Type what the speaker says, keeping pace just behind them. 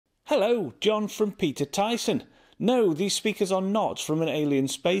Hello, John from Peter Tyson. No, these speakers are not from an alien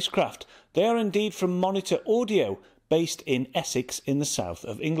spacecraft. They are indeed from Monitor Audio, based in Essex in the south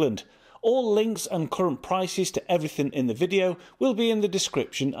of England. All links and current prices to everything in the video will be in the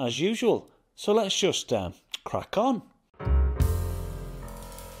description as usual. So let's just crack on.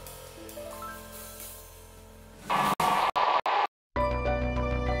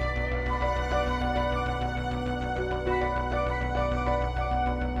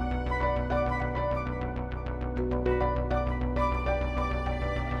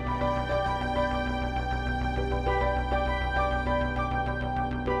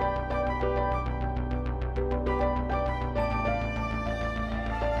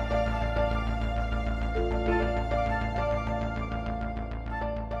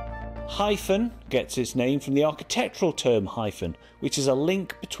 Hyphn gets its name from the architectural term hyphen, which is a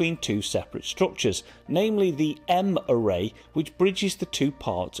link between two separate structures, namely the M array, which bridges the two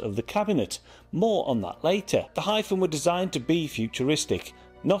parts of the cabinet. More on that later. The Hyphn were designed to be futuristic,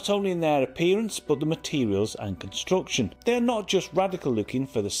 not only in their appearance but the materials and construction. They are not just radical looking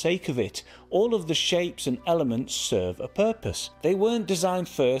for the sake of it. All of the shapes and elements serve a purpose. They weren't designed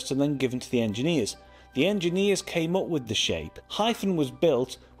first and then given to the engineers. The engineers came up with the shape. Hyphn was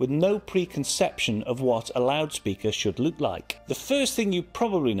built with no preconception of what a loudspeaker should look like. The first thing you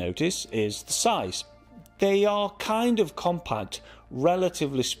probably notice is the size. They are kind of compact,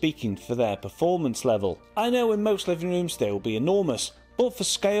 relatively speaking, for their performance level. I know in most living rooms they will be enormous, but for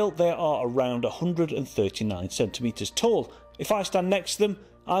scale they are around 139 centimeters tall. If I stand next to them,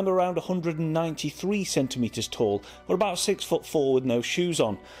 I'm around 193 centimeters tall, or about 6'4" with no shoes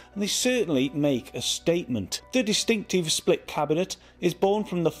on, and they certainly make a statement. The distinctive split cabinet is born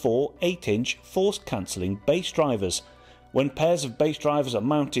from the four 8-inch force-cancelling bass drivers. When pairs of bass drivers are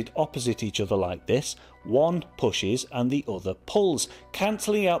mounted opposite each other like this, one pushes and the other pulls,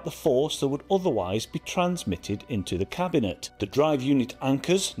 cancelling out the force that would otherwise be transmitted into the cabinet. The drive unit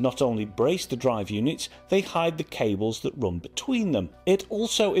anchors not only brace the drive units, they hide the cables that run between them. It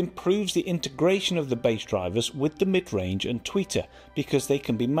also improves the integration of the bass drivers with the mid-range and tweeter, because they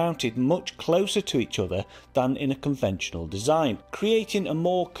can be mounted much closer to each other than in a conventional design, creating a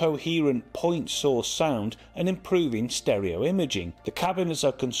more coherent point source sound and improving stereo imaging. The cabinets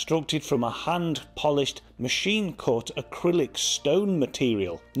are constructed from a hand-polished machine-cut acrylic stone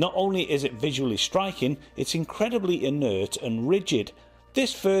material. Not only is it visually striking, it's incredibly inert and rigid.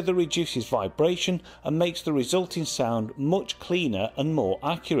 This further reduces vibration and makes the resulting sound much cleaner and more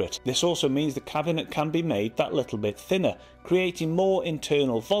accurate. This also means the cabinet can be made that little bit thinner, creating more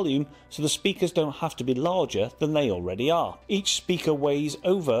internal volume so the speakers don't have to be larger than they already are. Each speaker weighs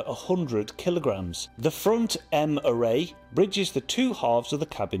over 100 kilograms. The front M array bridges the two halves of the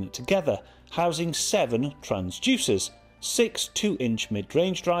cabinet together, housing 7 transducers, 6 2-inch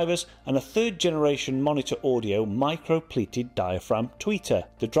mid-range drivers and a third generation Monitor Audio micro-pleated diaphragm tweeter.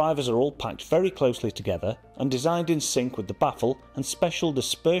 The drivers are all packed very closely together and designed in sync with the baffle and special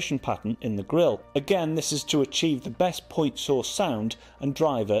dispersion pattern in the grille. Again, this is to achieve the best point source sound and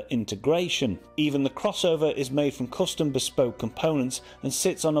driver integration. Even the crossover is made from custom bespoke components and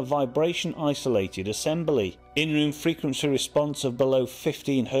sits on a vibration isolated assembly. In-room frequency response of below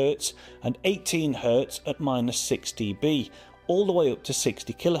 15 Hz and 18 Hz at -6 dB, all the way up to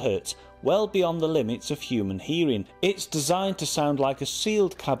 60 kHz, well beyond the limits of human hearing. It's designed to sound like a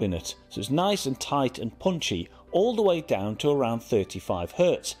sealed cabinet, so it's nice and tight and punchy, all the way down to around 35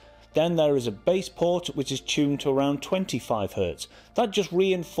 Hz. Then there is a bass port which is tuned to around 25 Hz. That just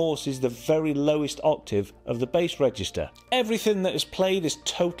reinforces the very lowest octave of the bass register. Everything that is played is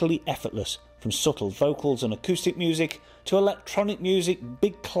totally effortless, from subtle vocals and acoustic music to electronic music,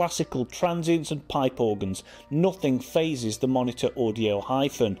 big classical transients and pipe organs. Nothing phases the Monitor Audio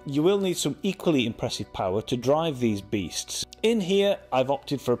Hyphn. You will need some equally impressive power to drive these beasts. In here I've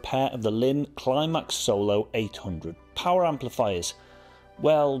opted for a pair of the Linn Klimax Solo 800 power amplifiers.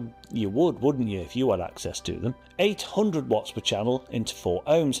 Well, you would, wouldn't you, if you had access to them. 800 watts per channel into 4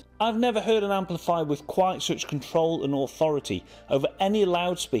 ohms. I've never heard an amplifier with quite such control and authority over any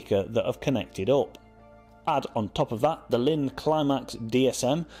loudspeaker that I've connected up. Add on top of that the Linn Klimax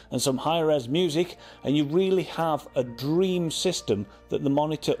DSM and some high-res music and you really have a dream system that the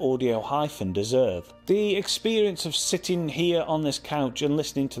Monitor Audio Hyphn deserve. The experience of sitting here on this couch and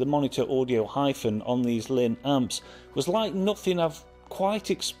listening to the Monitor Audio Hyphn on these Linn amps was like nothing I've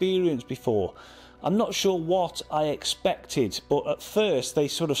quite experienced before. I'm not sure what I expected, but at first they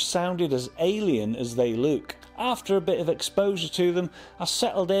sort of sounded as alien as they look. After a bit of exposure to them, I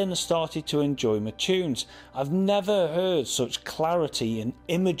settled in and started to enjoy my tunes. I've never heard such clarity and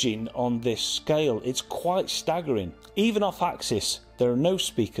imaging on this scale. It's quite staggering. Even off axis, There are no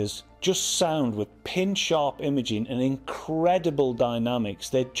speakers, just sound with pin-sharp imaging and incredible dynamics.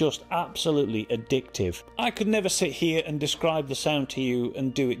 They're just absolutely addictive. I could never sit here and describe the sound to you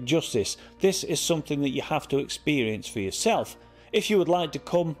and do it justice. This is something that you have to experience for yourself. If you would like to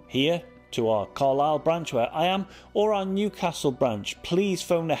come here to our Carlisle branch where I am, or our Newcastle branch, please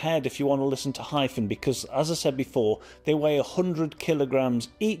phone ahead if you want to listen to Hyphn, because as I said before, they weigh 100 kilograms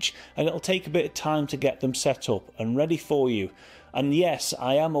each and it'll take a bit of time to get them set up and ready for you. And yes,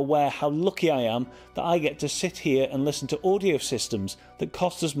 I am aware how lucky I am that I get to sit here and listen to audio systems that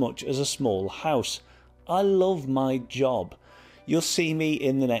cost as much as a small house. I love my job. You'll see me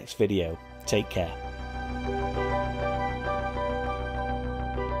in the next video. Take care.